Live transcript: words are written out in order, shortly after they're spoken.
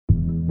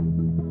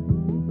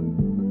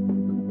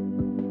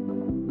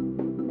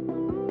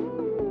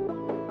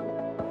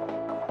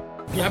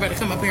Y'all better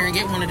come up here and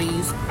get one of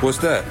these. What's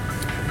that?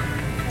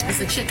 It's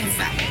a chicken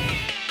salad.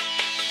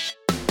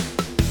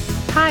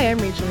 Hi, I'm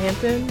Rachelle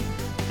Hampton.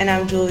 And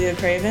I'm Julia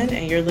Craven,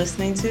 and you're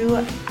listening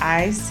to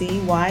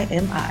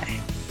ICYMI.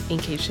 In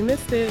case you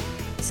missed it.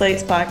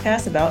 Slate's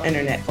podcast about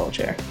internet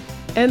culture.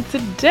 And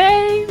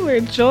today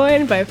we're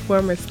joined by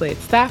former Slate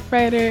staff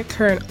writer,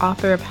 current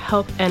author of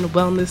health and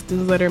wellness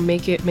newsletter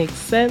Make It Make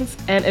Sense,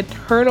 and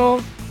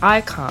eternal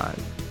icon,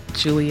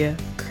 Julia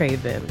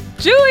Craven.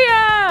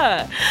 Julia!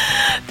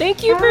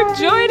 Thank you for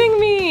joining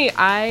me.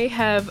 I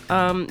have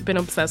been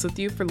obsessed with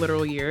you for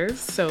literal years,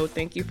 so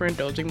thank you for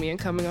indulging me and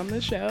coming on the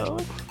show.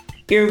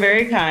 You're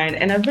very kind,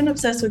 and I've been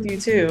obsessed with you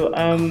too.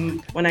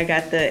 When I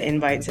got the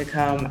invite to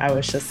come, I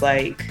was just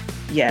like,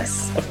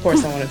 yes, of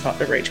course I want to talk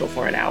to Rachel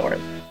for an hour.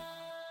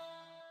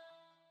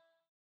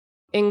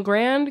 In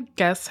grand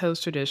guest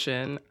host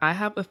tradition, I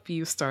have a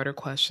few starter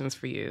questions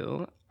for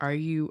you. Are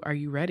you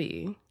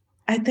ready?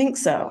 I think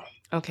so.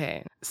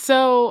 Okay.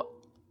 So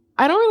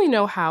I don't really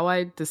know how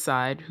I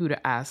decide who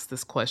to ask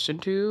this question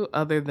to,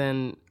 other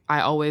than I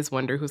always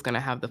wonder who's going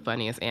to have the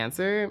funniest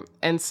answer.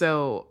 And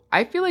so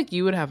I feel like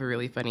you would have a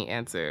really funny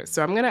answer.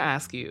 So I'm going to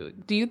ask you,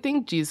 do you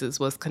think Jesus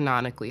was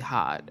canonically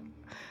hot?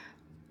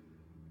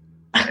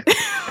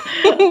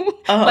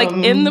 Like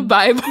in the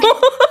Bible?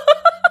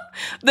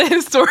 The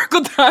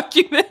historical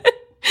document.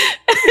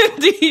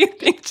 Do you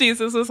think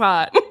Jesus was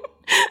hot?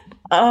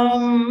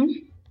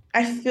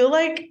 I feel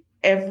like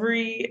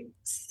every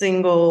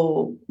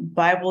single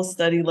Bible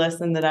study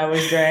lesson that I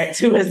was dragged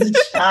to as a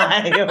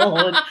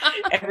child,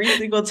 every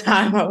single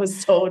time I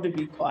was told to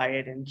be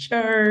quiet in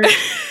church,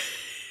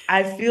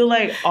 I feel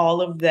like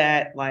all of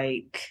that,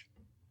 like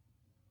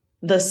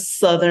the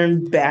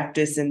Southern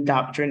Baptist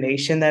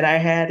indoctrination that I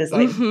had is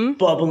like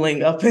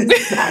bubbling up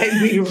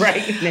inside me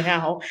right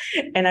now.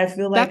 And I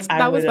feel like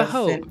that was the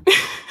hope.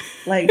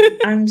 Like,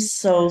 I'm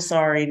so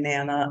sorry,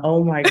 Nana.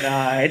 Oh my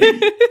God.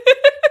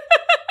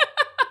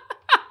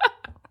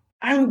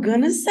 I'm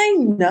gonna say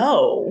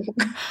no.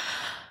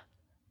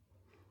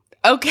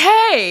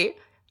 Okay.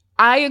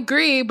 I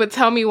agree, but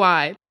tell me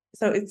why.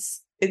 So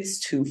it's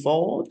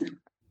twofold.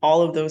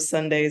 All of those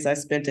Sundays I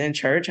spent in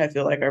church, I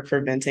feel like are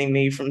preventing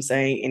me from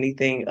saying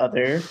anything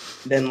other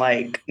than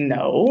like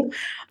no.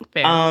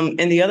 Fair. And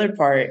the other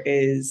part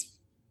is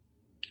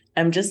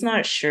I'm just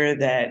not sure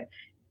that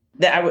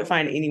I would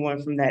find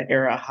anyone from that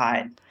era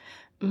hot.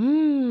 I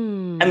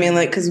mean,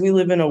 like, because we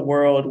live in a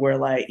world where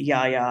like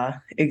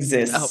Yaya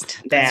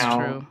exists now,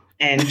 true.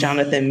 And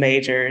Jonathan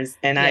Majors,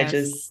 and yes. I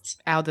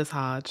just Aldous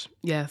Hodge,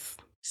 yes.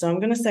 So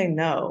I'm gonna say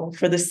no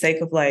for the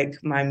sake of like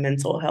my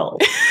mental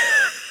health.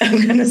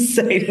 I'm gonna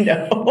say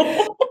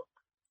no.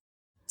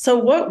 So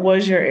what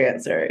was your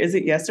answer? Is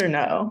it yes or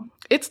no?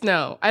 It's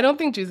no. I don't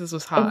think Jesus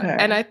was hot. Okay.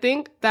 And I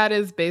think that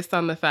is based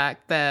on the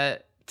fact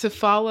that to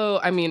follow,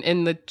 I mean,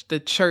 in the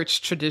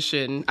church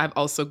tradition, I've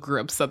also grew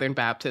up Southern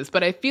Baptist,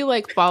 but I feel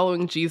like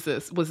following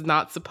Jesus was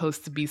not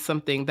supposed to be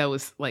something that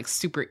was like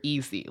super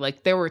easy.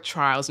 Like there were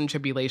trials and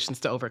tribulations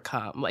to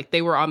overcome. Like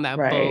they were on that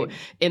boat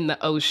in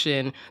the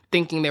ocean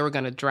thinking they were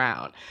going to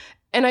drown.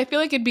 And I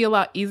feel like it'd be a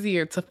lot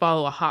easier to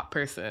follow a hot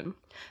person.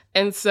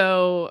 And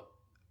so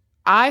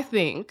I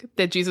think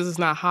that Jesus is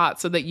not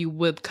hot so that you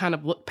would kind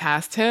of look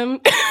past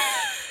him.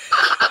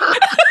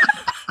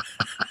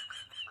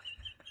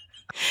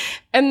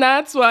 And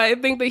that's why I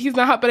think that he's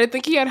not hot, but I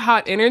think he had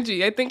hot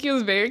energy. I think he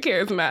was very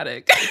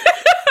charismatic.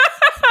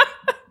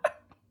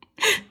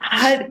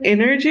 Hot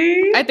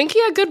energy? I think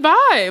he had good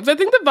vibes. I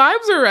think the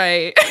vibes are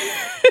right.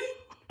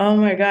 Oh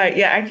my God.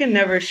 Yeah, I can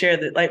never share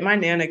that. Like my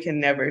Nana can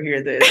never hear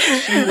this.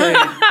 She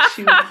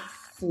would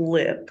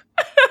flip.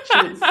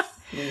 She would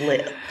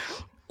flip.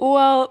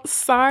 Well,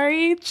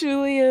 sorry,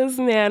 Julia's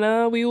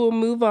Nana. We will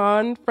move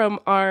on from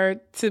our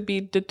to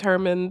be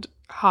determined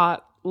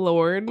hot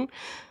lord.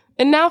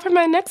 And now for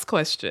my next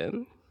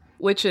question,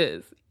 which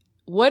is,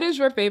 what is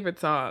your favorite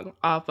song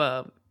off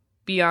of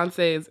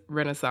Beyonce's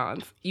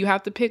Renaissance? You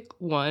have to pick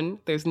one.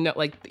 There's no,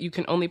 like, you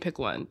can only pick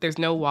one. There's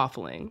no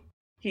waffling.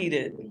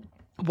 Heated.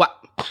 Wow.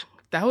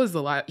 That was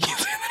a lot easier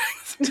than I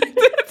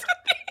expected.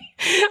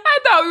 I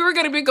thought we were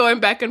going to be going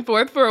back and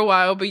forth for a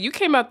while, but you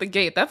came out the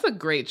gate. That's a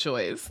great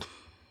choice.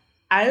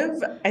 I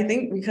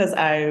think because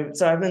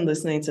I've been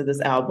listening to this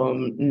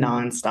album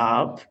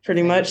nonstop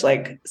pretty much.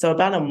 Like, so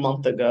about a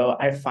month ago,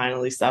 I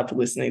finally stopped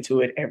listening to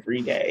it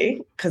every day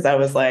because I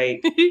was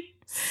like,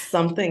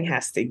 something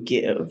has to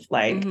give.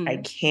 Like,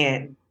 I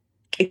can't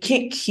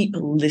keep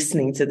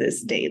listening to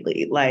this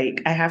daily.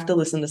 Like, I have to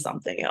listen to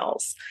something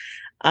else.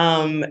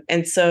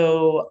 And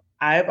so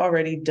I've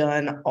already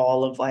done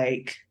all of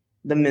like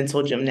the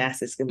mental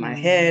gymnastics in my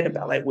head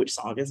about like which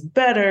song is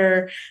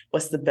better,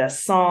 what's the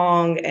best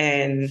song,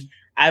 and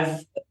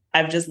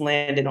I've just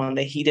landed on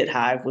the Heated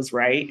Hive was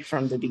right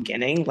from the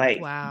beginning.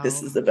 Like,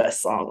 This is the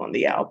best song on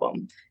the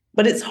album.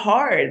 But it's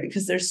hard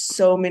because there's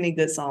so many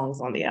good songs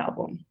on the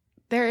album.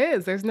 There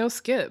is. There's no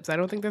skips. I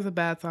don't think there's a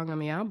bad song on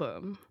the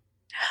album.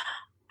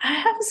 I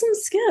have some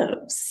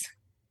skips.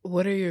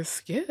 What are your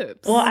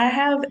skips? Well, I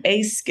have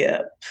a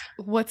skip.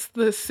 What's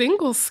the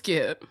single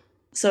skip?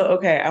 So,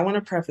 okay, I want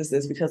to preface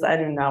this because I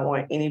do not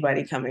want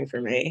anybody coming for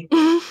me.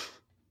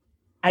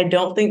 I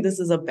don't think this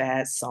is a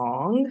bad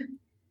song.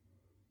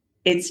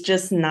 It's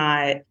just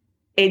not,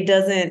 it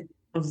doesn't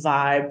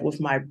vibe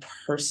with my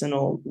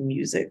personal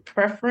music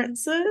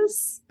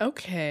preferences.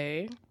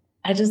 Okay.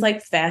 I just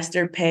like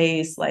faster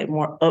pace, like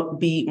more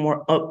upbeat,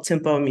 more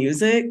up-tempo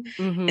music.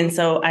 And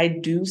so I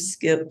do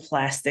skip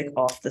Plastic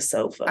Off the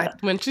Sofa.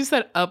 When she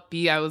said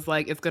upbeat, I was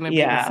like, it's gonna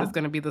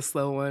be the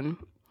slow one.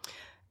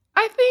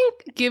 I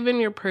think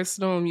given your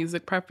personal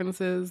music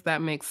preferences,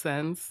 that makes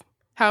sense.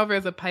 However,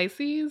 as a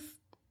Pisces,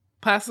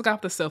 Plastic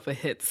Off the Sofa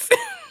hits.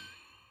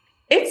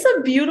 It's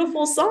a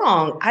beautiful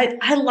song.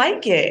 I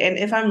like it. And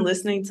if I'm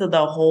listening to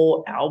the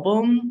whole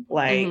album,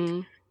 like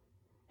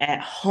at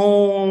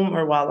home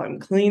or while I'm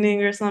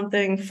cleaning or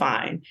something,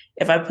 fine.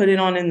 If I put it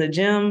on in the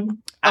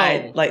gym,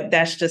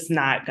 that's just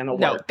not gonna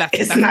work. No,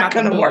 it's not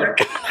gonna work.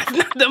 That's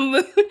not the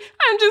mood.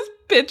 I'm just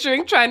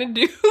picturing trying to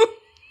do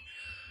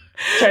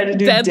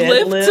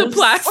deadlift to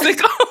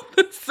Plastic Off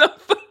the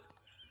Sofa.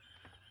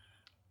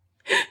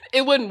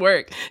 It wouldn't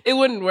work.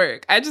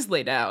 I just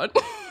lay down.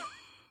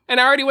 And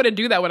I already want to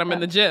do that when I'm in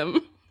the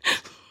gym.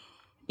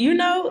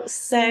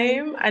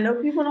 Same. I know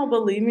people don't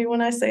believe me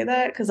when I say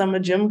that because I'm a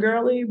gym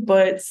girly,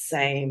 but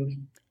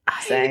same.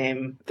 I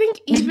think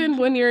even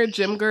when you're a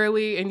gym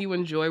girly and you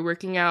enjoy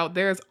working out,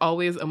 there's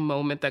always a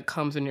moment that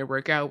comes in your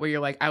workout where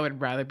you're like, I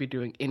would rather be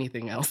doing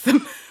anything else than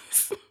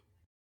this.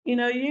 You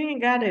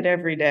ain't got it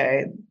every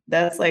day.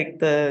 That's like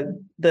the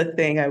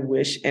thing I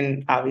wish,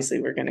 and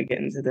obviously we're going to get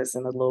into this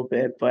in a little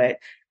bit, but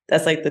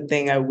that's like the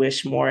thing I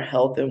wish more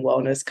health and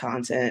wellness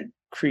content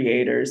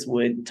creators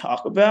would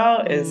talk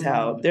about is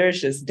how there's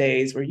just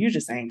days where you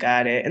just ain't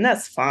got it, and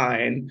that's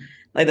fine.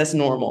 Like, that's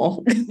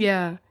normal.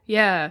 Yeah.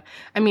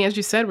 I mean, as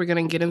you said, we're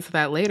going to get into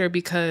that later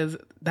because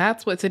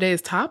that's what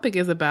today's topic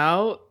is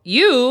about.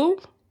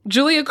 You,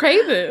 Julia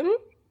Craven.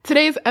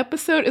 Today's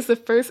episode is the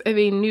first of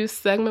a new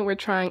segment we're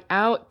trying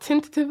out,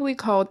 tentatively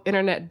called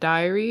Internet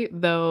Diary,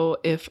 though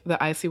if the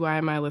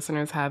ICYMI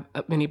listeners have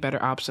any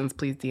better options,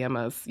 please DM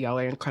us. Y'all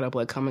are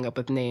incredible at coming up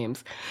with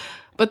names.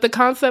 But the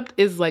concept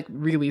is like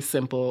really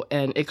simple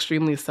and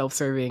extremely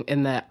self-serving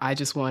in that I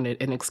just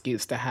wanted an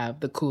excuse to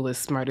have the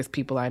coolest, smartest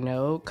people I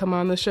know come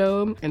on the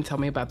show and tell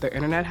me about their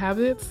internet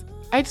habits.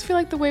 I just feel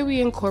like the way we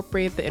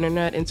incorporate the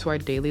internet into our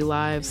daily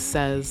lives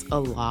says a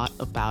lot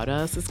about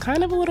us. It's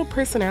kind of a little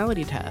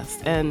personality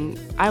test, and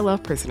I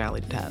love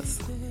personality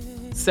tests.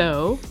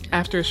 So,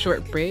 after a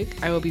short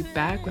break, I will be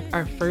back with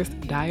our first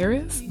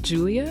diarist,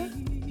 Julia.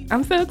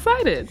 I'm so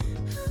excited.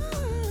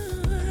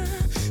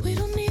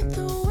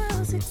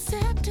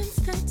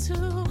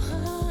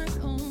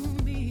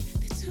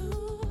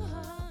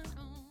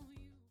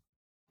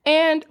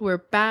 And we're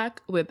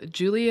back with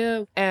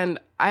Julia. And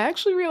I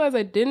actually realized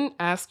I didn't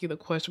ask you the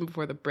question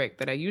before the break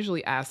that I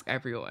usually ask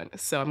everyone.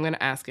 So I'm going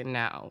to ask it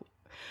now.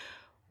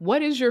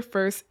 What is your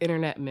first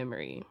internet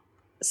memory?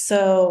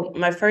 So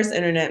my first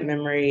internet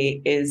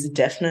memory is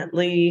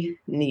definitely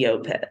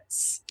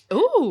Neopets.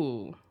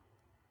 Ooh.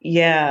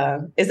 Yeah.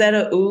 Is that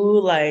a ooh,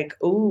 like,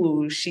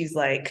 ooh, she's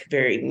like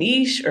very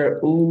niche,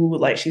 or ooh,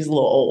 like she's a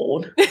little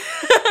old?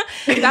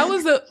 That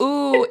was a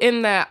ooh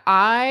in that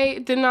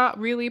I did not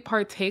really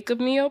partake of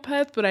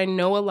Neopets, but I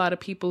know a lot of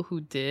people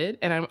who did.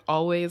 And I'm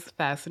always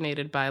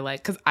fascinated by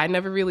because I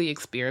never really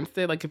experienced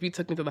it. Like if you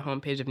took me to the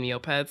homepage of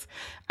Neopets,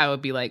 I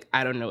would be like,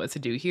 I don't know what to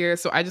do here.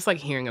 So I just like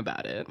hearing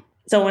about it.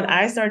 So when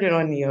I started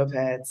on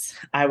Neopets,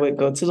 I would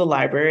go to the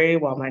library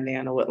while my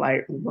Nana would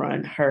like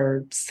run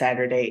her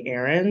Saturday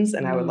errands,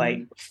 and I would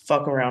like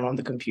fuck around on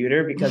the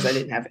computer because I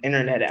didn't have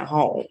internet at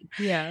home.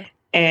 Yeah.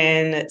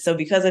 And so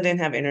because I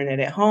didn't have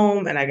internet at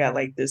home and I got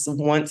like this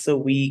once a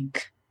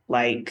week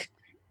like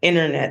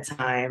internet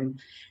time,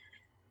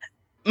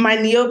 my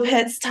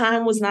Neopets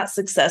time was not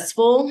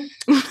successful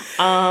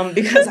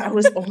because I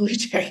was only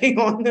checking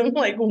on them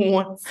like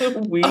once a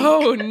week.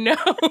 Oh no.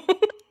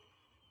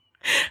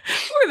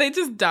 Were they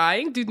just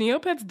dying? Do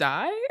Neopets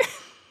die?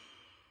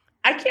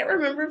 I can't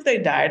remember if they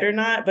died or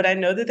not, but I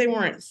know that they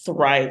weren't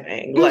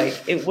thriving.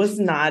 Like it was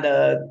not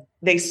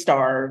they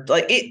starved.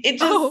 Like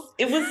it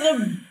was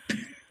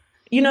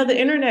the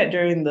internet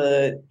during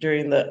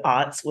the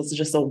aughts was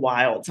just a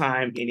wild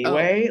time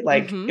anyway.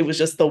 It was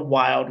just the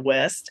Wild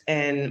West,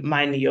 and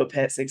my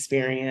Neopets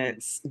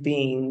experience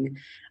being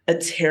a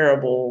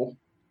terrible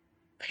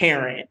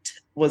parent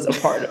was a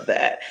part of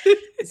that.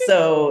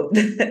 So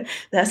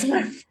that's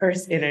my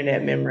first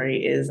internet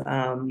memory is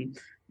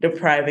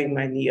depriving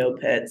my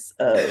Neopets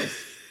of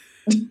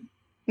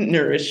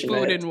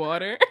nourishment. Food and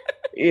water.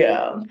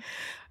 Yeah.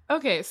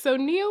 Okay, so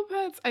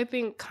Neopets, I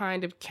think,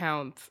 kind of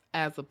counts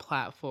as a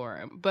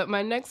platform. But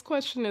my next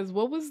question is,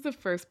 what was the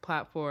first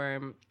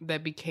platform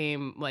that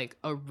became like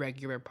a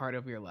regular part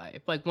of your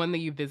life? Like one that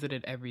you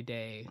visited every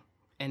day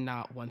and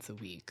not once a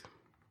week?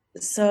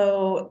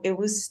 So it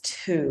was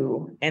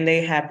two, and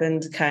they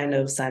happened kind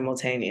of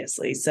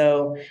simultaneously.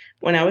 So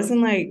when I was in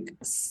like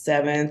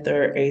seventh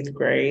or eighth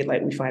grade,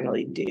 like we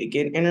finally did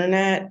get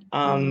internet,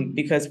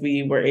 because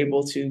we were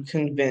able to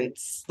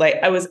convince, like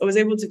I was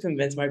able to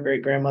convince my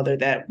great grandmother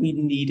that we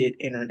needed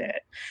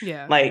internet.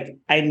 Yeah. Like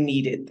I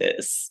needed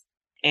this.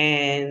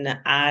 And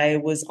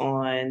I was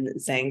on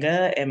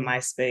Zanga and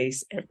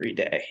MySpace every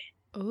day.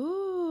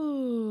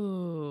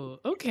 Ooh,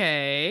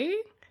 okay.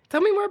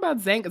 Tell me more about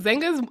Zanga.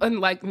 Zanga is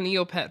unlike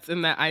Neopets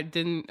in that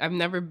I've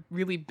never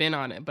really been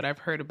on it, but I've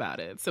heard about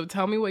it. So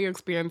tell me what your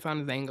experience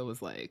on Zanga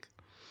was like.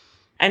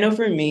 I know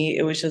for me,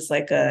 it was just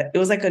like it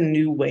was like a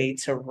new way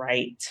to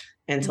write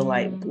and to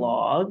like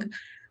blog.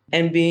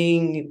 And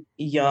being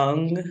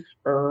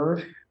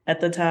younger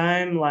at the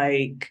time,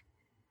 like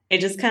it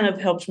just kind of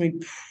helped me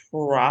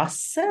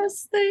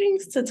process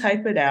things to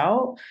type it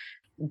out.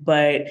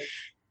 But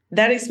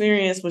that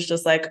experience was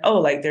just like, oh,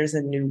 like there's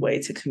a new way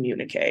to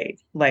communicate.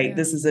 Like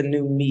this is a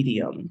new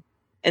medium.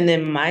 And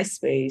then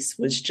MySpace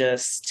was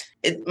just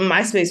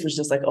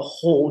like a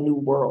whole new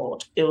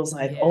world. It was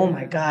like, oh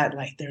my God,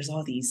 like there's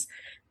all these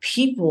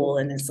people.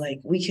 And it's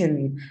like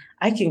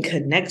I can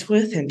connect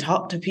with and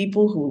talk to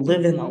people who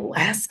live in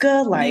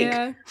Alaska.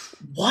 Like,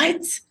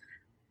 what?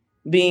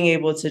 Being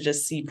able to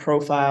just see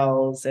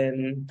profiles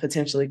and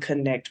potentially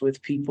connect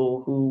with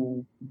people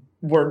who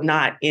were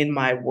not in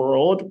my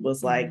world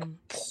was like,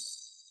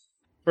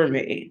 for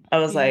me, I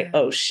was like,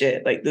 oh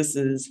shit, like this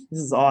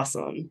is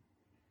awesome.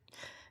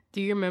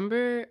 Do you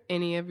remember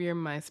any of your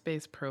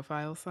MySpace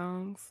profile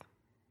songs?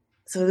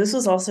 So this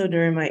was also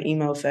during my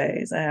emo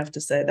phase, I have to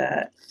say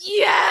that.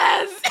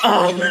 Yes!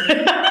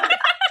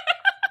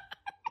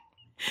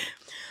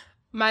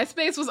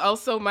 MySpace was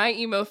also my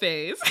emo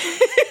phase.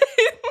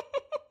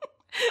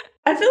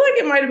 I feel like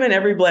it might have been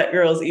every Black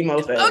girl's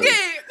emo phase.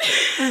 Okay.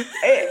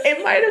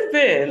 It might have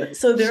been.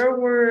 So there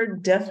were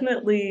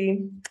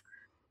definitely,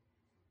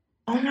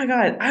 oh my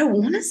God, I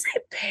want to say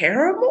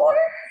Paramore.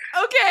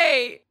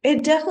 Okay.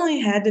 It definitely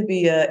had to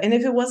be and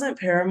if it wasn't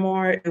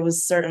Paramore, it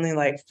was certainly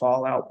like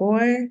Fall Out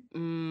Boy.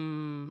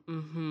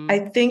 I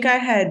think I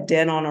had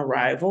Dead on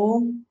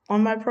Arrival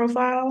on my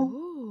profile.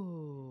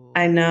 Ooh.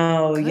 I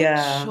know, Good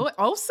yeah.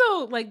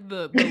 Also, like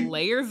the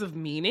layers of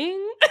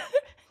meaning.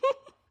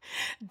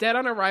 Dead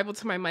on Arrival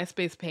to my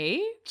MySpace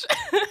page.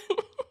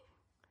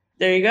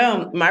 There you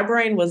go. My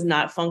brain was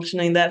not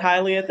functioning that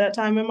highly at that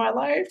time in my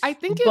life. I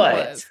think it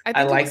was. I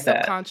think like it was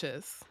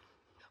subconscious.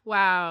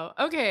 Wow.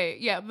 Okay.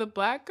 Yeah. The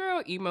Black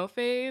girl emo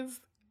phase,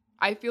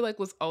 I feel like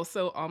was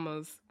also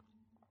almost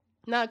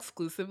not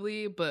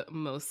exclusively, but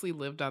mostly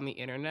lived on the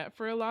internet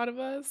for a lot of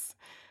us.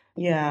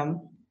 Yeah.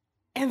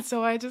 And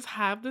so I just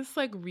have this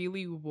like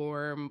really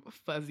warm,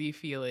 fuzzy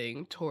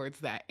feeling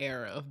towards that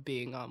era of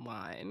being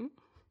online.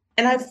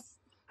 And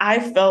I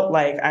felt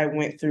like I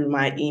went through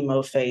my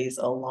emo phase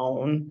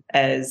alone,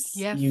 as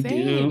you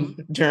do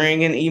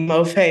during an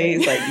emo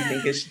phase. Like you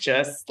think it's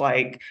just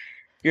like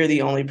you're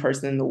the only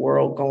person in the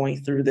world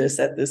going through this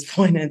at this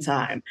point in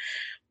time.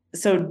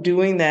 So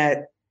doing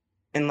that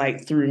and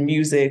like through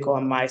music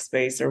on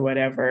MySpace or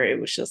whatever, it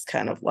was just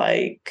kind of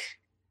like,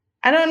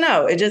 I don't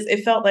know.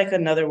 It felt like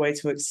another way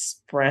to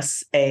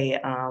express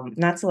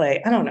not to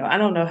like, I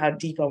don't know how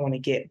deep I want to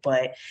get,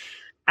 but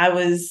I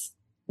was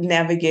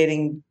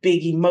navigating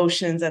big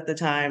emotions at the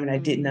time and I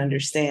didn't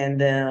understand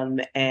them,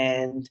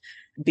 and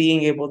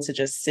being able to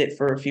just sit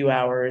for a few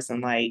hours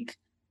and like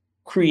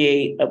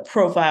create a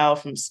profile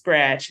from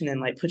scratch and then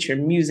like put your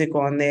music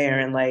on there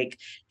and like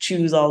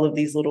choose all of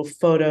these little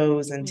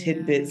photos and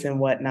tidbits and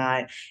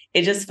whatnot.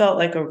 It just felt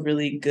like a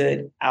really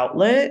good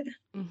outlet.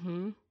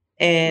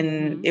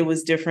 And it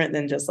was different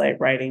than just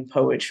like writing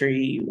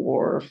poetry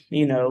or,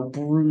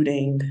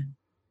 brooding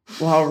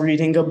while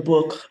reading a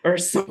book or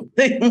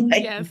something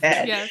like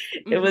that.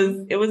 It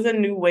was a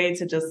new way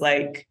to just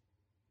like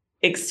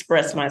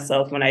express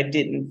myself when I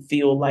didn't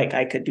feel like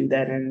I could do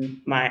that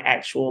in my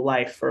actual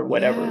life for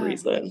whatever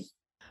reason.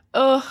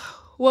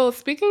 Well,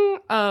 speaking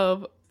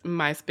of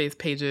MySpace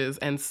pages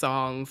and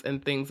songs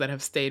and things that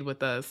have stayed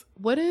with us,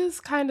 what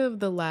is kind of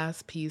the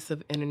last piece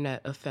of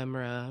internet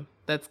ephemera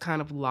that's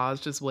kind of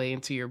lodged its way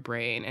into your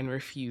brain and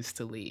refused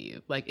to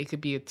leave? Like it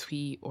could be a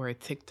tweet or a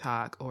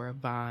TikTok or a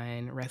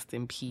Vine, rest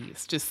in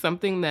peace. Just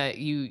something that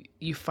you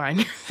find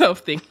yourself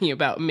thinking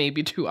about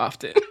maybe too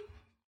often.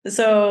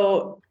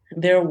 So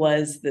there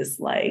was this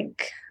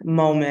like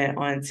moment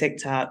on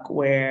TikTok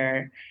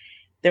where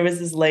there was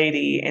this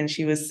lady and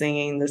she was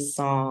singing this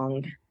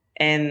song,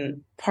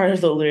 and part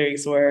of the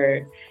lyrics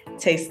were,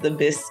 taste the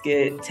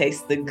biscuit,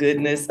 taste the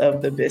goodness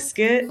of the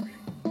biscuit.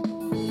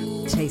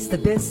 Taste the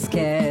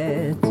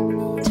biscuit,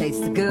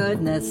 taste the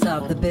goodness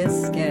of the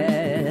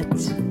biscuit.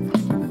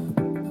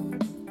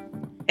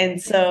 And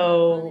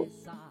so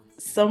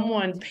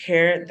someone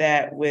paired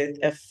that with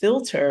a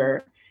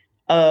filter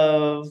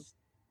of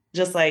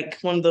just like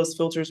one of those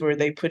filters where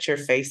they put your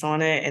face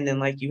on it and then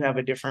like you have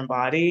a different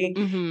body.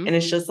 And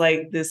it's just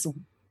like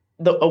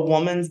a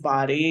woman's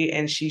body,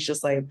 and she's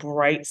just like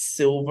bright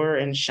silver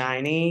and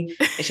shiny,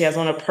 and she has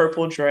on a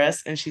purple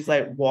dress and she's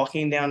like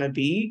walking down a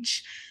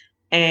beach.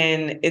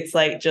 And it's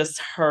like just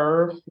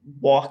her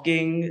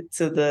walking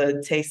to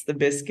the taste the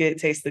biscuit,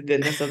 taste the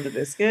goodness of the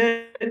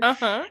biscuit.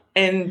 Uh-huh.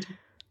 And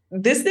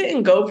this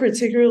didn't go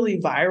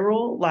particularly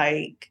viral.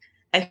 Like,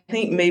 I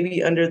think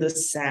maybe under the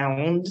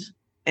sound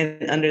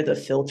and under the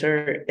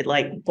filter, it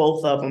like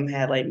both of them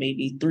had like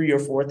maybe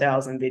 3,000 or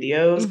 4,000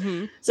 videos.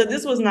 Mm-hmm. So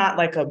this was not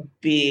like a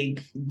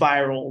big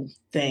viral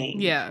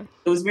thing. Yeah.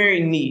 It was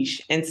very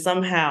niche. And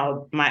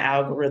somehow my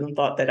algorithm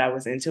thought that I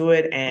was into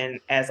it. And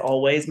as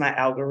always, my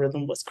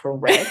algorithm was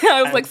correct.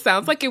 I was like,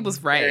 sounds like it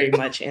was right. Very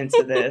much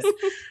into this.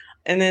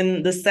 And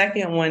then the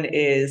second one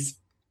is,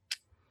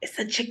 it's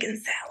a chicken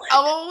salad.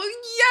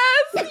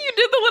 Oh, yes! You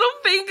did the little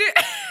finger.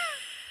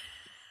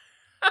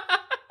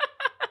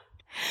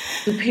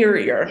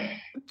 Superior.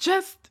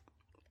 Just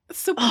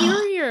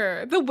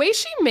superior. The way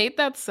she made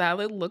that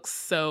salad looks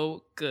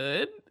so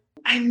good.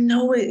 I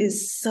know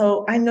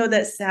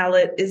that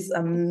salad is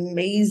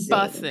amazing.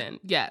 Bussin'.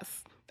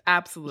 Yes.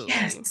 Absolutely.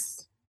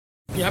 Yes.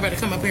 Y'all better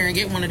come up here and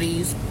get one of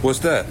these. What's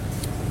that?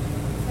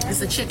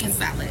 It's a chicken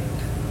salad.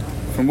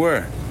 From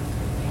where?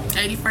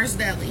 81st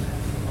Deli.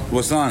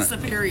 What's on it?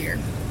 Superior.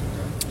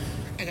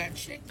 I got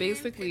chicken.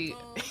 Basically,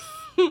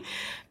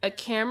 a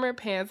camera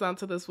pans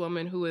onto this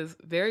woman who is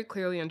very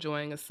clearly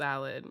enjoying a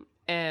salad,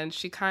 and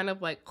she kind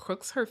of like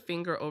crooks her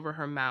finger over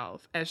her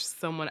mouth as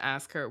someone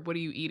asks her, "What are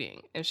you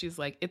eating?" And she's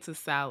like, "It's a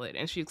salad."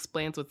 And she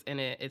explains what's in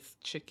it. It's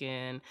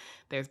chicken,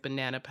 there's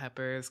banana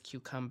peppers,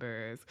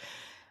 cucumbers.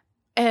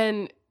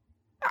 And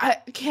I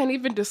can't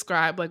even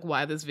describe like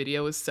why this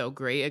video is so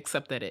great,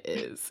 except that it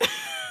is.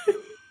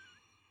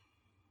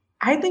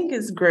 I think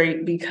it's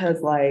great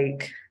because,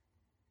 like,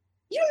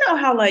 you know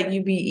how, like,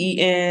 you be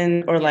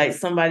eating or, like,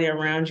 somebody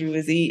around you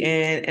is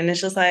eating and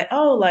it's just like,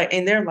 oh, like,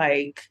 and they're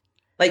like,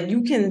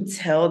 you can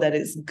tell that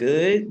it's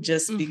good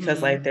just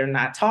because, like, they're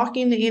not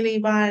talking to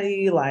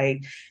anybody,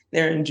 like,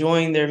 they're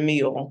enjoying their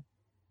meal.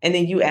 And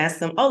then you ask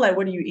them, oh, like,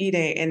 what are you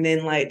eating? And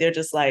then, like, they're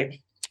just like,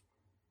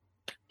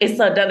 it's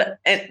a da-da.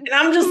 And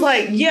I'm just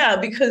like, yeah,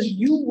 because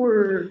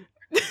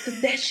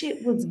that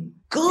shit was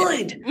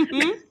good.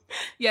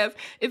 Yes.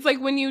 It's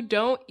like when you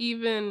don't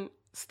even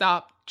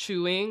stop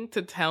chewing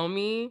to tell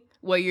me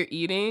what you're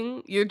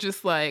eating, you're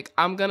just like,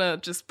 I'm gonna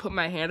just put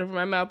my hand over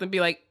my mouth and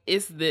be like,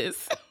 is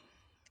this?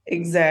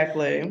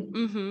 Exactly.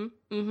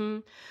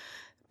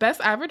 Best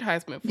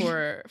advertisement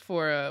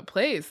for a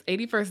place,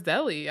 81st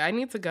Deli. I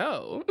need to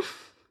go.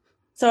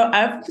 So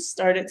I've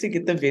started to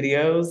get the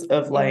videos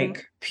of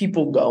like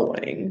people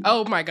going.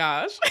 Oh my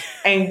gosh.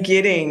 And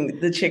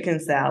getting the chicken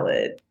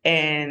salad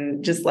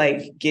and just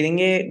like getting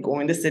it,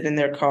 going to sit in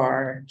their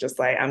car, just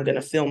like I'm going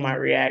to film my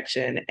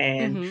reaction.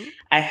 And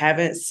I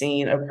haven't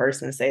seen a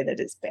person say that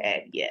it's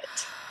bad yet.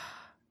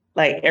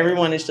 Like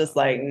everyone is just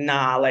like,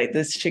 nah, like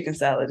this chicken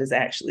salad is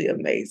actually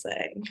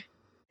amazing.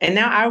 And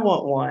now I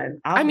want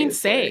one.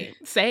 Obviously. I mean,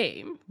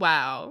 same.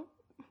 Wow.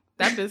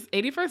 That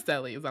 81st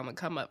Deli is on the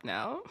come up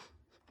now.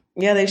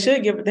 Yeah, they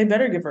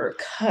better give her a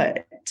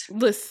cut.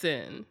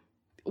 Listen,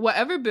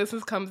 whatever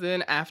business comes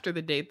in after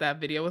the date that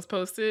video was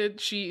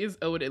posted, she is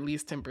owed at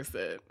least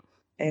 10%.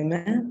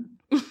 Amen.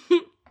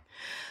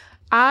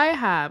 I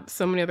have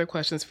so many other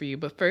questions for you,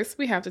 but first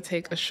we have to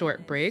take a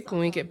short break.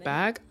 When we get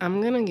back,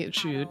 I'm going to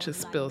get you to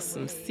spill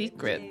some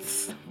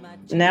secrets.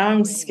 Now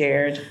I'm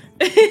scared.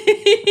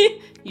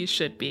 You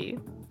should be.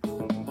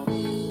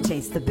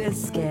 Taste the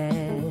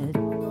biscuit.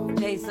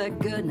 Taste the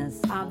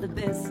goodness of the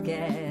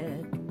biscuit.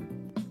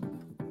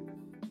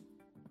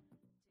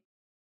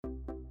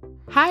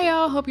 Hi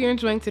y'all, hope you're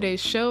enjoying today's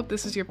show. If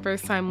this is your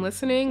first time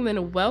listening,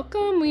 then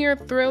welcome. We are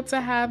thrilled to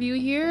have you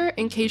here.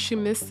 In case you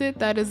missed it,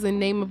 that is the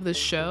name of the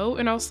show.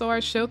 And also our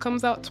show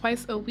comes out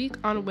twice a week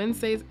on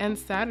Wednesdays and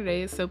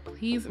Saturdays. So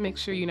please make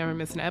sure you never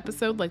miss an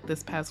episode like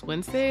this past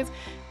Wednesdays,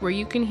 where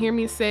you can hear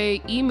me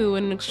say emu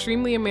in an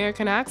extremely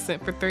American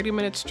accent for 30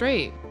 minutes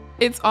straight.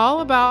 It's all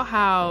about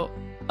how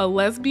a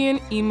lesbian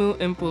emu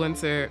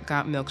influencer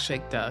got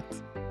milkshake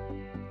ducked.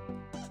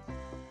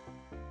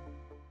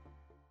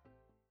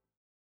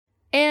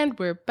 And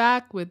we're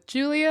back with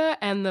Julia,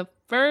 and the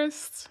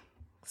first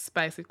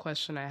spicy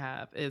question I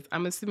have is,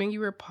 I'm assuming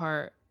you were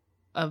part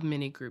of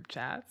many group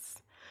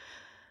chats.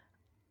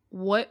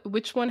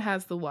 Which one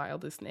has the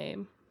wildest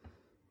name?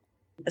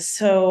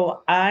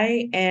 So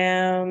I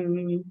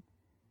am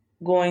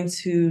going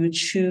to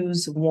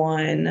choose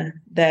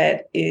one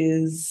that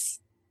is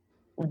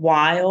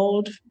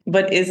wild,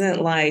 but isn't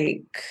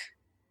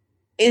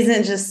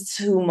just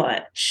too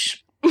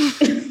much.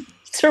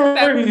 To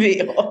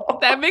reveal.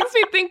 That makes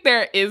me think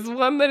there is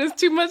one that is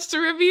too much to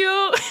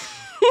reveal.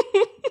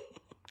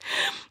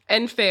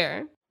 And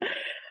fair.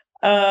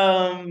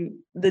 The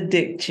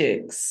dick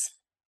chicks.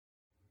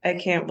 I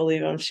can't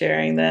believe I'm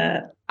sharing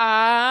that.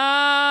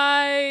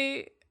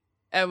 I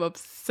am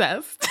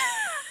obsessed.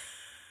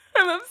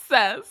 I'm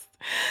obsessed.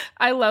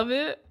 I love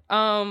it.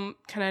 Can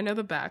I know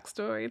the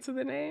backstory to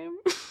the name?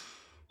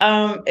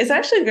 It's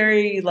actually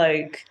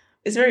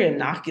it's very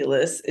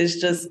innocuous. It's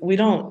just we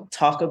don't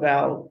talk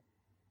about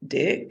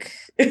dick.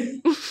 that's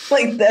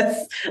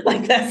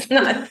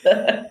not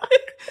the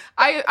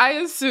I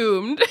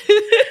assumed.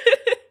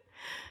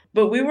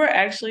 But we were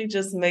actually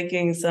just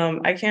making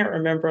some, I can't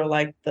remember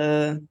like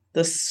the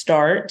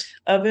start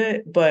of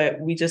it, but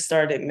we just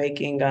started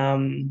making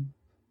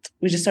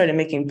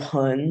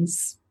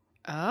puns.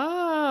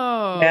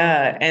 Oh.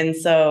 Yeah. And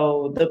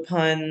so the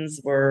puns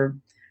were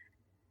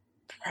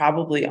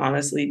probably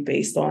honestly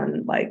based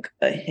on like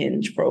a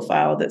Hinge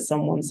profile that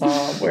someone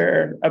saw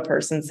where a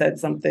person said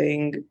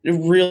something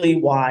really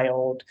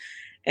wild.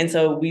 And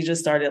so we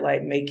just started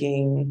like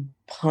making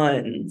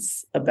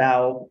puns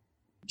about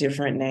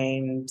different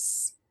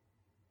names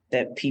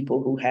that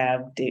people who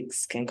have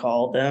dicks can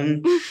call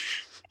them.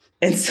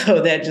 And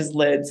so that just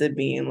led to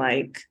being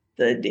like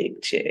the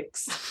dick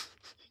chicks.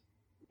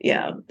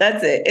 Yeah,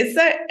 that's it. It's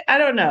that, I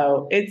don't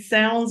know. It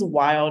sounds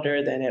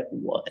wilder than it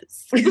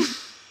was.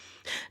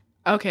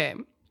 Okay.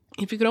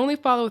 If you could only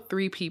follow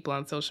 3 people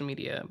on social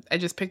media, I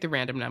just picked a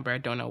random number. I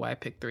don't know why I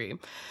picked 3.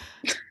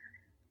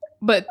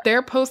 But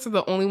their posts are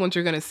the only ones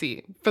you're going to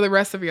see for the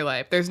rest of your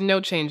life. There's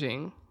no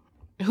changing.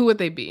 Who would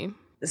they be?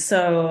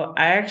 So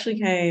I actually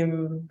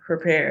came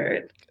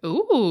prepared.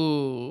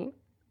 Ooh.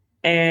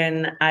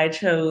 And I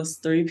chose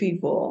 3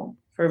 people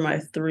for my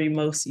 3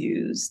 most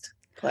used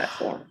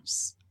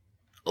platforms.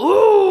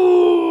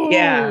 Ooh.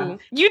 Yeah.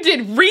 You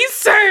did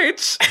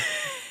research.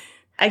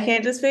 I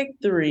can't just pick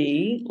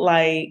 3,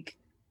 like,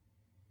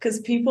 because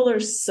people are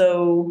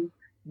so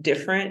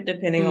different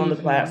depending on the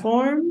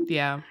platform.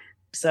 Yeah.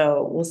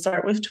 So we'll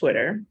start with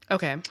Twitter.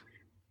 Okay.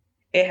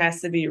 It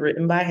has to be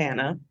written by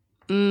Hannah.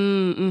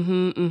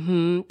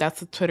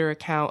 That's a Twitter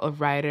account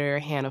of writer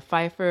Hannah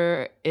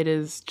Pfeiffer. It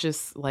is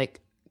just like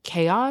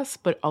chaos,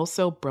 but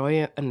also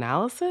brilliant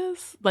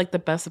analysis. Like the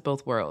best of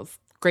both worlds.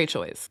 Great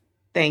choice.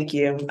 Thank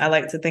you. I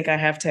like to think I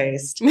have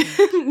taste.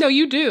 No,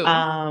 you do.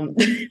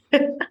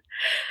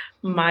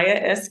 Maya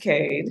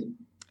Escade.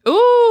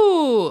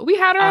 Ooh, we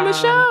had her on the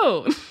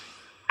show.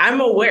 I'm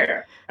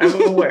aware.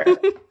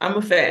 I'm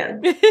a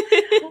fan.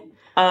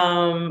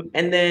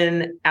 And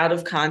then out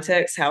of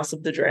context, House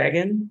of the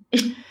Dragon.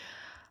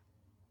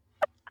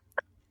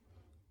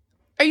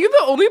 Are you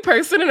the only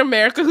person in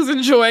America who's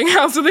enjoying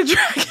House of the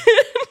Dragon?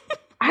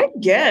 I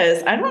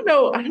guess. I don't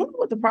know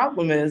what the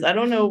problem is. I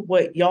don't know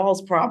what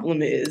y'all's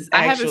problem is.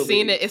 I haven't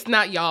seen it. It's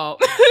not y'all.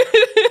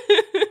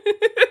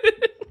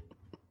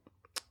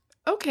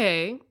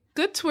 Okay.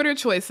 Good Twitter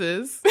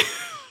choices.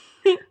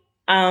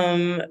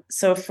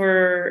 So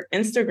for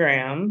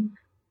Instagram,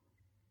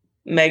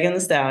 Megan Thee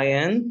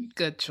Stallion.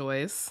 Good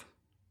choice.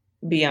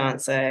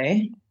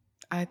 Beyonce.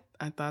 I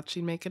thought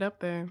she'd make it up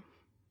there.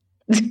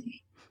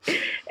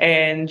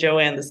 And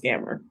Joanne the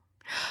Scammer.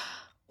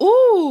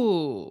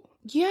 Ooh.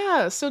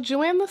 Yeah, so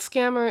Joanne the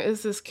Scammer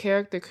is this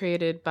character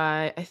created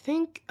by, I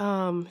think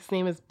his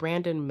name is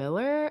Brandon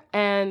Miller,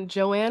 and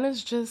Joanne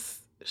is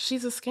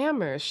she's a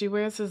scammer. She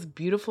wears this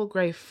beautiful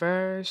gray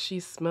fur,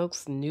 she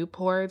smokes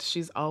Newports,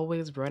 she's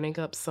always running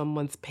up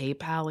someone's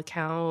PayPal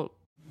account.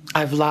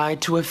 I've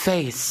lied to a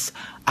face.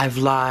 I've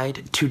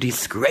lied to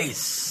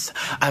disgrace.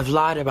 I've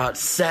lied about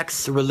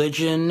sex,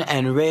 religion,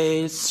 and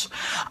race.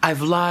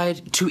 I've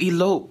lied to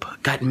elope,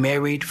 got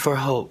married for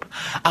hope.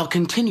 I'll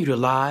continue to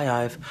lie.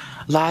 I've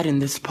lied in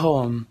this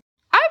poem.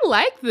 I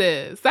like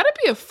this. That'd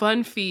be a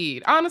fun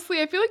feed.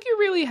 Honestly, I feel like you're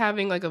really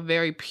having like a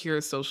very pure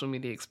social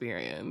media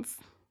experience.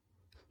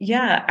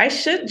 Yeah, I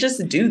should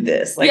just do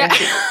this. Like, yeah. I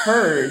should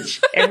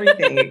purge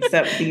everything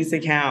except these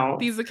accounts.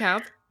 These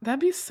accounts? That'd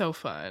be so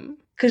fun.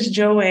 Because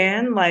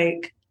Joanne,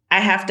 like, I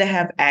have to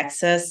have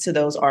access to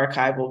those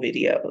archival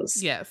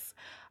videos. Yes.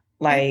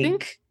 Like, I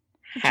think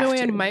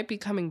Joanne might be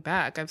coming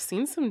back. I've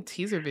seen some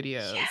teaser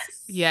videos.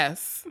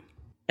 Yes.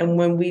 And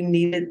when we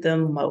needed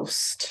them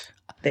most,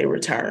 they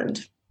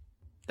returned.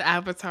 The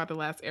Avatar: The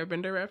Last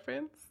Airbender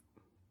reference?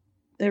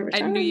 They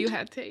returned. I knew you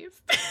had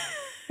taste.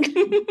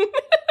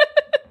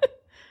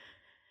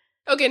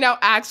 Okay, now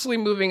actually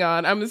moving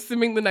on. I'm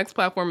assuming the next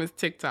platform is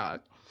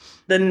TikTok.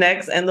 The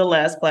next and the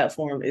last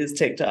platform is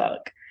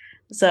TikTok.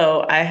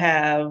 So I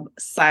have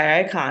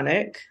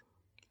ICYMI.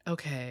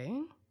 Okay.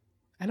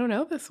 I don't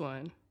know this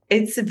one.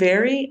 It's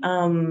very,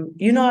 I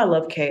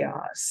love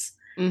chaos.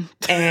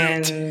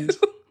 And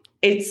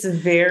it's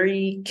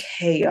very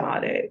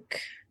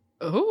chaotic.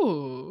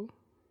 Ooh.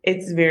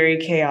 It's very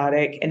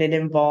chaotic, and it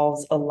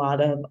involves a lot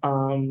of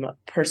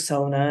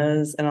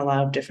personas and a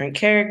lot of different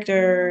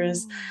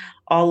characters,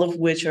 all of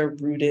which are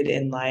rooted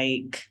in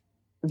like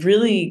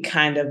really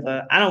kind of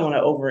I don't want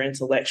to over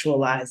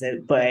intellectualize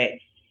it, but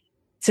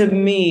to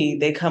me,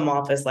 they come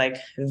off as like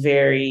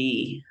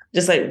very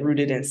just like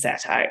rooted in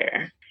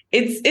satire.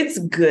 It's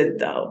good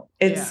though.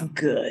 It's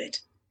good.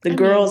 The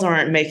girls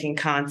aren't making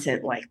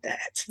content like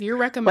that. You're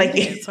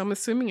recommending it, so I'm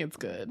assuming it's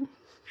good.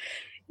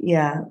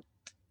 Yeah.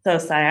 So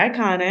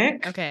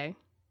ICYMI. Okay.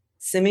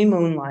 Simi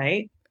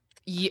Moonlight.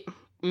 Yeah.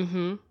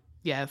 Mm-hmm.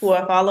 Yes. Who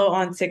I follow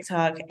on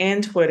TikTok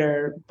and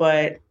Twitter,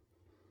 but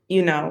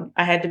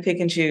I had to pick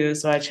and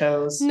choose, so I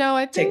chose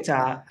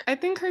TikTok. I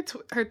think her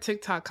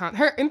TikTok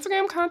her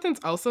Instagram content's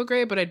also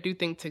great, but I do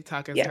think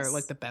TikTok is her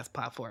like the best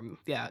platform.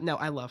 Yeah, no,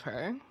 I love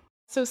her.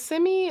 So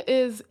Simi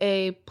is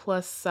a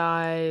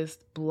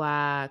plus-sized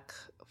Black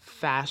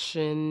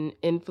fashion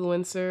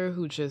influencer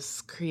who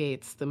just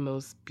creates the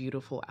most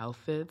beautiful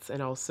outfits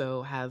and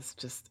also has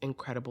just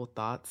incredible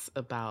thoughts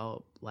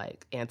about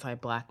like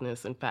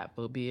anti-Blackness and fat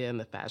phobia in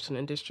the fashion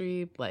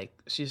industry. Like,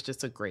 she's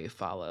just a great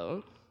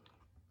follow.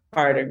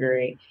 Hard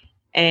agree.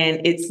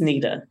 And it's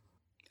Nita.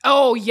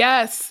 Oh,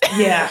 yes.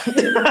 Yeah.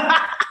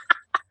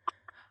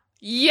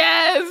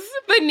 Yes.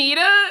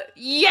 Benita.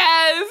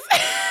 Yes.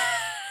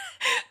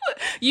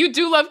 You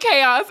do love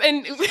chaos,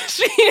 and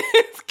she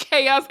is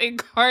chaos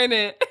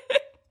incarnate.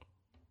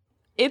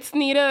 It's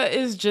Nita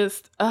is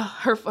just,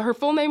 her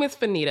full name is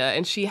Fanita,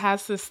 and she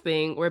has this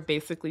thing where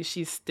basically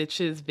she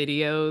stitches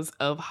videos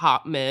of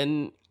hot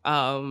men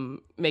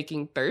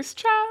making thirst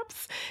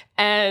traps,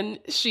 and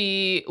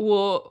she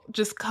will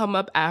just come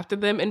up after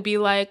them and be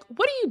like,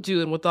 what are you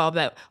doing with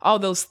all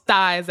those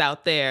thighs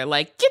out there?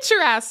 Like, get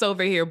your ass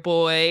over here,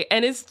 boy.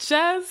 And it's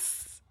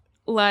just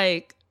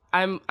like,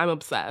 I'm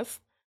obsessed.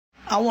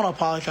 I want to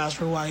apologize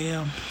for who I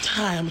am.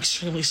 I am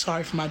extremely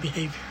sorry for my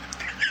behavior.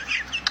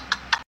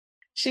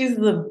 She's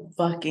the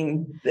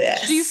fucking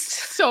best. She's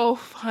so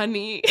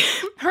funny.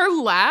 Her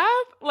laugh,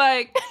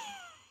 like,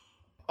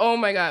 oh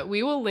my God.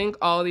 We will link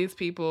all these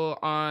people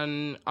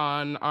on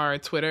our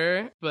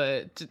Twitter,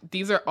 but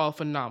these are all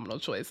phenomenal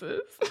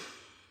choices.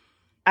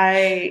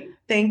 Thank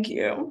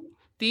you.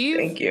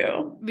 Thank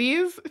you.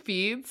 These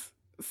feeds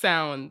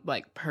sound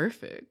like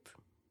perfect.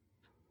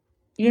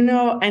 You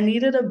know, I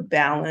needed a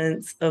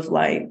balance of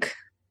like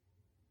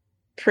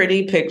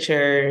pretty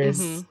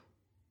pictures,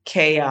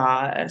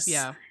 chaos,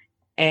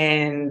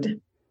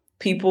 and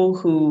people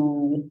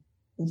who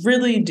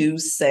really do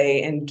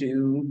say and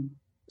do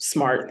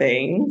smart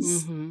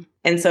things.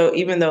 And so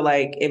even though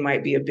like it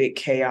might be a bit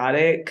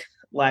chaotic,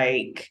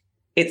 like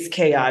it's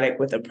chaotic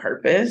with a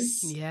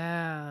purpose.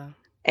 Yeah.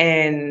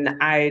 And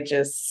I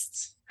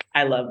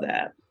love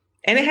that.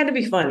 And it had to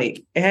be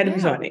funny. It had to be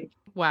funny.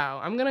 Wow.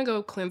 I'm going to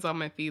go cleanse all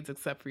my feeds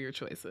except for your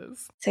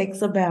choices.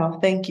 Takes a bow.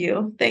 Thank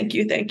you. Thank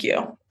you. Thank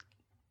you.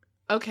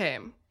 Okay.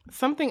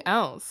 Something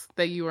else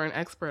that you are an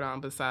expert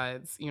on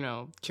besides,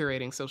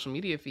 curating social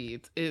media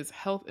feeds is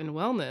health and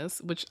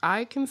wellness, which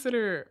I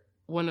consider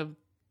one of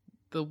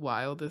the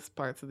wildest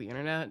parts of the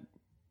internet.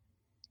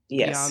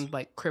 Yes. Beyond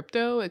like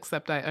crypto,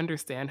 except I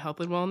understand health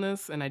and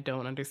wellness and I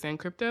don't understand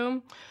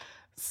crypto.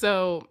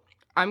 So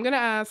I'm going to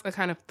ask a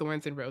kind of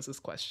thorns and roses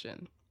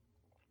question.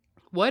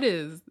 What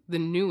is the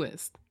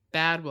newest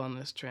bad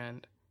wellness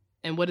trend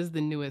and what is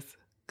the newest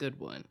good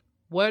one?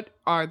 What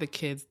are the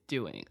kids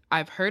doing?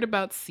 I've heard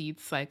about seed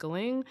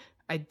cycling.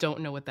 I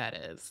don't know what that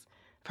is.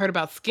 I've heard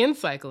about skin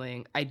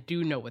cycling. I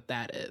do know what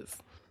that is.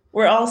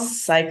 We're all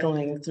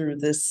cycling through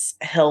this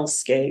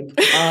hellscape.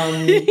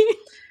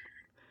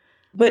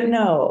 But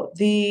no,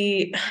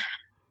 the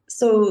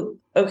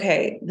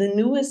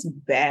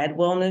newest bad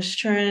wellness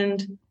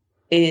trend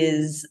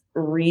is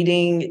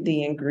reading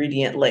the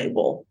ingredient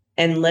label.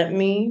 And let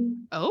me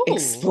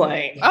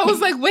explain. I was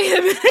like, wait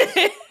a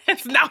minute.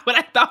 It's not what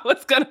I thought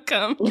was going to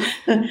come.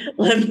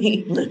 Let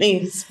me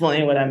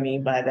explain what I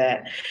mean by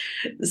that.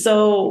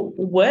 So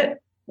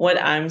what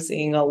I'm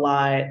seeing a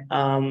lot,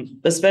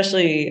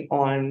 especially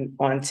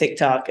on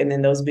TikTok, and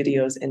then those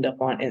videos end up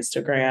on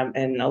Instagram,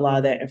 and a lot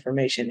of that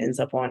information ends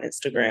up on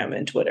Instagram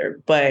and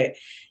Twitter. But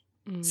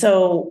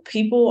so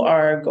people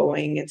are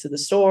going into the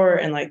store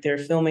and like they're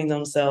filming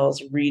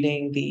themselves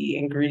reading the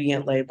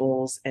ingredient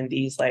labels and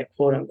these like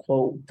quote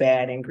unquote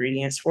bad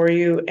ingredients for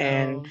you.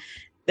 And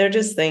they're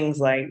just things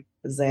like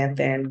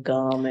xanthan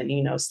gum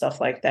and,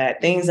 stuff like that,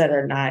 things that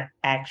are not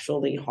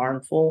actually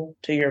harmful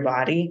to your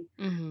body.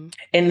 And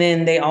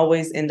then they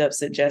always end up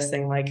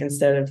suggesting like,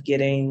 instead of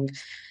getting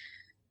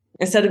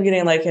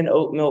like an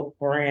oat milk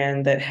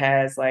brand that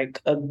has like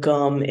a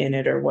gum in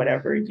it or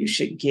whatever, you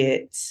should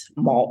get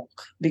Malk,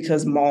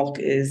 because Malk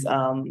is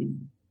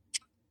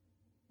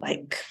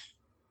like,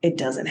 it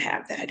doesn't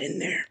have that in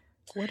there.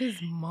 What is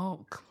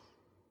Malk?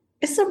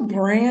 It's a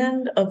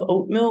brand of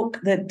oat milk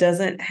that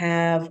doesn't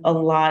have a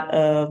lot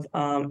of,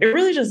 it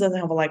really just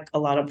doesn't have like a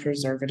lot of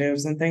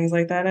preservatives and things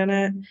like that in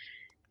it.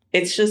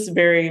 It's just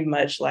very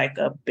much like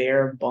a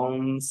bare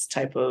bones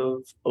type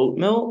of oat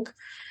milk.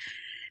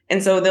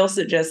 And so they'll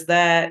suggest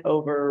that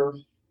over,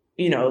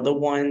 the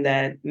one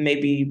that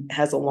maybe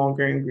has a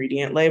longer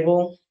ingredient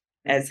label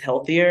as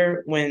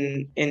healthier,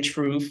 when in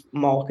truth,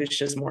 Malk is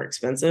just more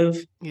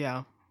expensive.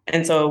 Yeah.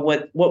 And so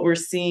what we're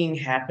seeing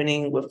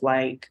happening with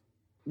like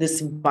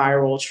this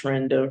viral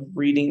trend of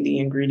reading the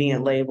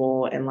ingredient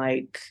label and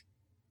like,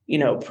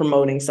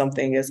 promoting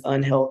something as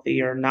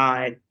unhealthy or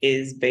not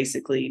is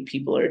basically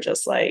people are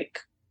just like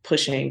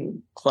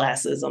pushing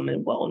classism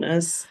and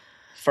wellness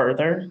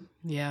further.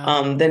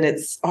 Yeah. Then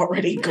it's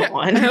already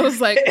gone. I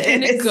was like,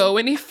 can it go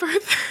any further?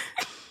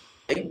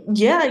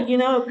 Yeah,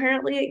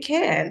 apparently it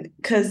can,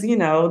 because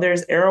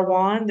there's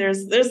Erewhon,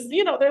 there's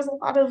a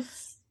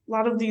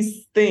lot of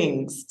these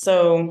things.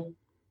 So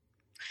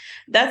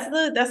that's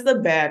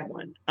the bad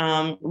one.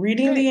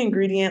 Reading the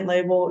ingredient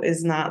label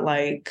is not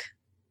like,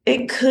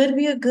 it could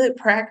be a good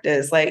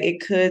practice. Like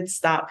it could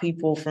stop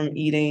people from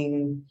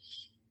eating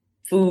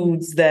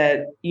foods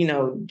that,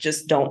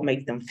 just don't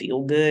make them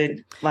feel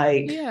good.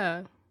 Like,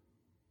 Yeah.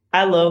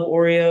 I love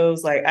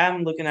Oreos. Like,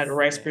 I'm looking at a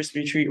Rice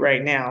Krispie treat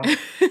right now.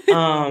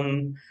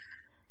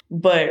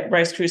 But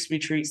Rice Krispie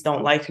treats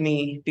don't like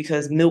me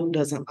because milk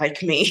doesn't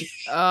like me.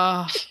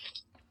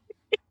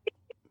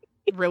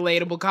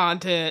 Relatable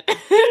content.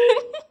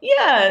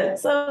 Yeah,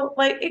 so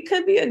like it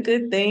could be a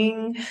good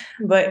thing,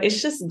 but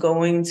it's just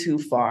going too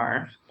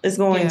far. It's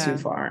going too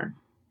far.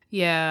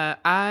 Yeah,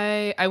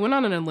 I went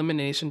on an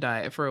elimination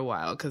diet for a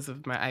while because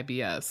of my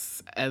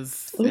IBS,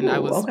 and I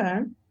was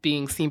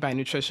being seen by a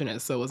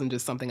nutritionist, so it wasn't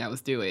just something I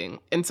was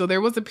doing. And so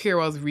there was a period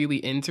where I was really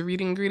into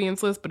reading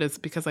ingredients lists, but it's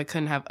because I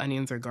couldn't have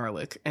onions or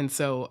garlic, and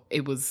so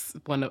it was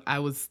I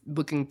was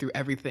looking through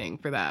everything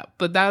for that.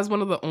 But that is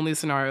one of the only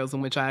scenarios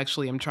in which I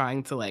actually am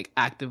trying to like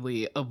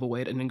actively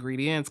avoid an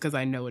ingredient because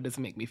I know it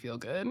doesn't make me feel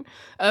good.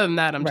 Other than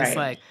that, I'm just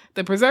like,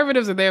 the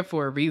preservatives are there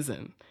for a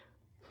reason.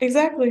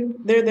 Exactly.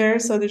 They're there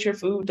so that your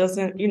food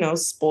doesn't,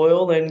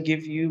 spoil and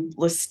give you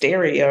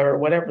listeria or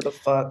whatever the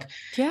fuck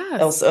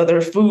else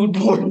other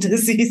foodborne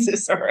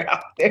diseases are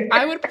out there.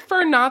 I would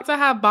prefer not to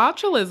have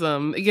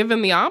botulism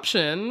given the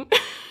option.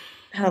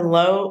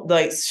 Hello?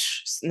 Like,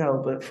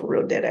 no, but for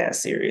real, dead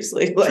ass,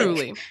 seriously.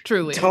 Like,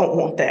 truly. Don't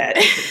want that.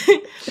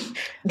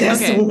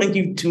 That's the one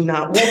you do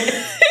not want.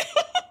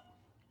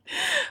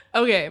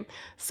 Okay.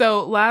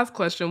 So last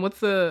question.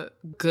 What's a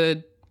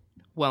good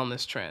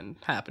wellness trend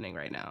happening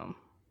right now?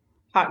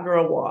 Hot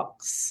girl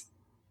walks.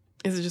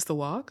 Is it just a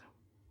walk?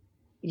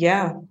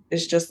 Yeah,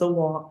 it's just a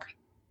walk.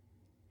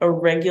 A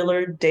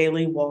regular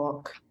daily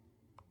walk.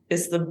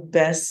 It's the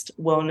best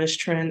wellness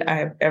trend I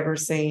have ever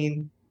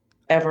seen,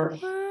 ever.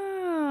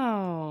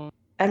 Wow.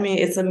 I mean,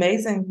 it's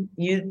amazing.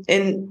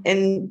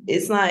 And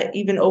it's not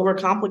even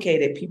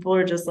overcomplicated. People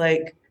are just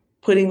like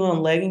putting on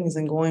leggings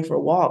and going for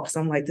walks.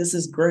 I'm like, this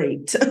is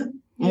great.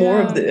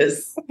 More of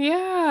this.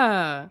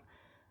 Yeah.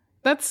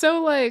 That's so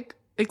like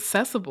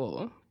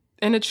accessible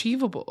and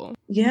achievable.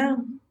 Yeah.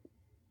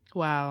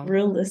 Wow.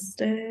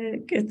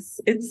 Realistic. It's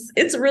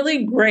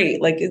really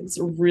great. Like, it's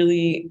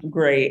really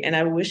great. And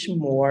I wish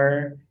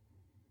more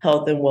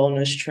health and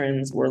wellness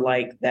trends were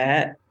like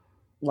that.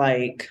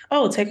 Like,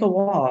 oh, take a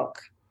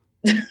walk.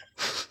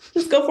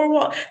 Just go for a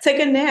walk. Take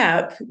a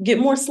nap. Get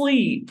more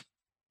sleep.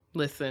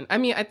 Listen, I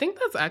mean, I think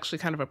that's actually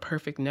kind of a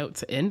perfect note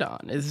to end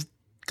on is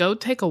go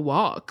take a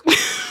walk.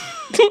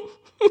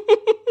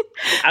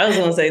 I was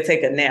going to say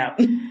take a nap.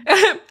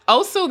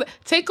 Also,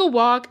 take a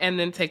walk and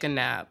then take a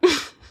nap.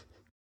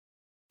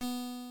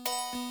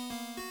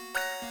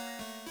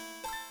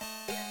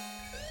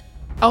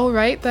 All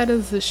right, that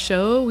is the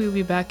show. We will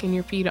be back in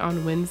your feed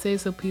on Wednesday,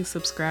 so please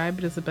subscribe.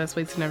 It is the best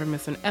way to never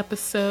miss an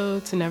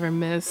episode, to never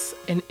miss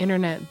an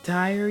internet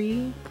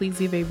diary. Please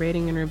leave a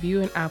rating and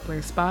review in Apple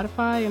or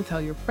Spotify and tell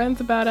your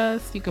friends about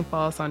us. You can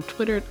follow us on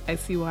Twitter at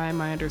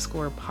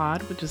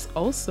ICYMI_pod, which is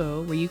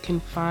also where you can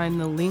find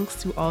the links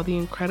to all the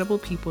incredible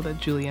people that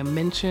Julia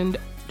mentioned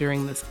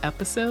during this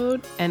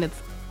episode. And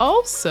it's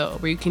also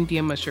where you can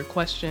DM us your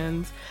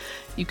questions.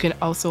 You can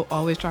also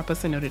always drop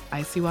us a note at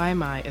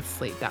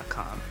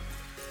ICYMI@slate.com.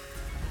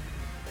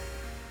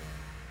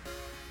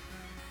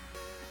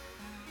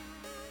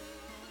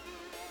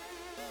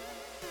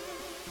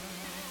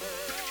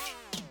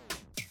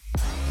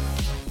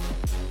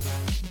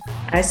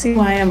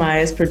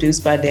 ICYMI is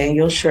produced by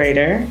Daniel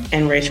Schroeder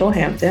and Rachelle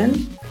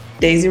Hampton.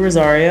 Daisy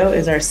Rosario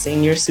is our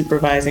senior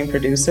supervising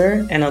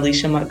producer, and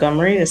Alicia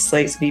Montgomery is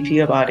Slate's VP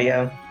of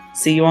audio.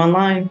 See you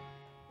online.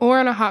 Or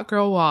on a hot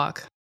girl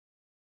walk.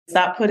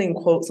 Stop putting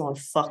quotes on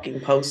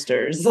fucking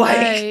posters.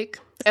 Like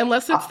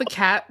unless it's the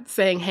cat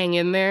saying hang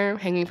in there,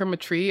 hanging from a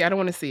tree, I don't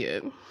want to see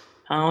it.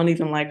 I don't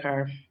even like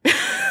her.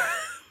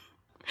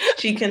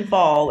 She can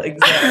fall,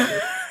 exactly.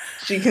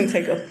 She can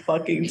take a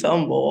fucking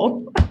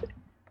tumble.